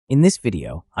In this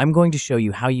video, I'm going to show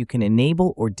you how you can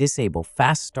enable or disable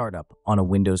fast startup on a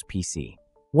Windows PC.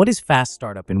 What is fast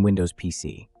startup in Windows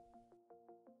PC?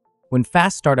 When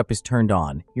fast startup is turned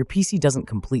on, your PC doesn't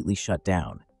completely shut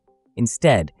down.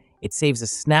 Instead, it saves a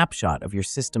snapshot of your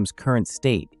system's current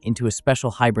state into a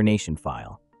special hibernation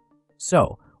file.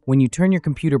 So, when you turn your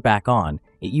computer back on,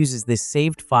 it uses this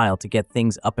saved file to get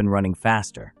things up and running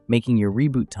faster, making your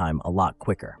reboot time a lot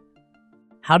quicker.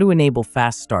 How to enable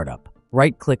fast startup?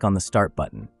 Right-click on the Start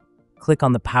button. Click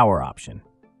on the Power option.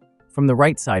 From the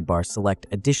right sidebar, select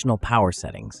Additional Power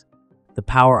Settings. The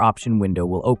Power option window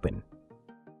will open.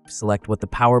 Select what the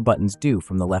power buttons do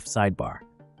from the left sidebar.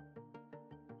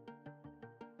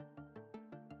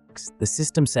 The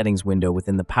System Settings window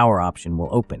within the Power option will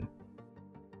open.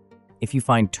 If you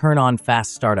find Turn on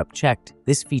Fast Startup checked,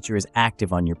 this feature is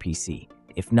active on your PC.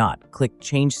 If not, click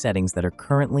Change Settings that are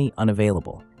currently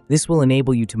unavailable. This will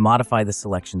enable you to modify the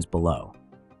selections below.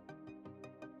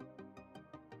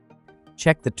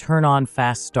 Check the Turn on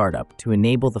Fast Startup to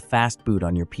enable the fast boot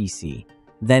on your PC,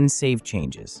 then save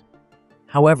changes.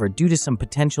 However, due to some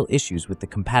potential issues with the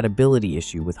compatibility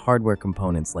issue with hardware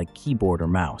components like keyboard or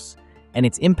mouse, and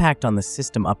its impact on the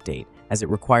system update as it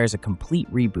requires a complete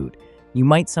reboot, you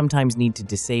might sometimes need to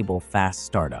disable fast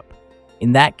startup.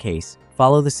 In that case,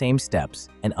 follow the same steps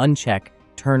and uncheck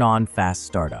Turn on Fast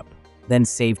Startup. Then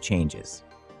save changes.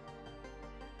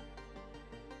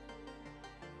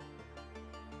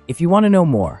 If you want to know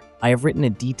more, I have written a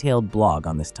detailed blog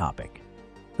on this topic.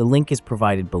 The link is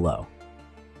provided below.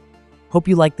 Hope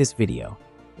you like this video.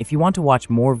 If you want to watch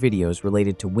more videos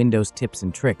related to Windows tips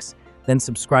and tricks, then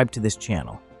subscribe to this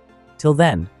channel. Till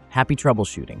then, happy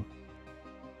troubleshooting.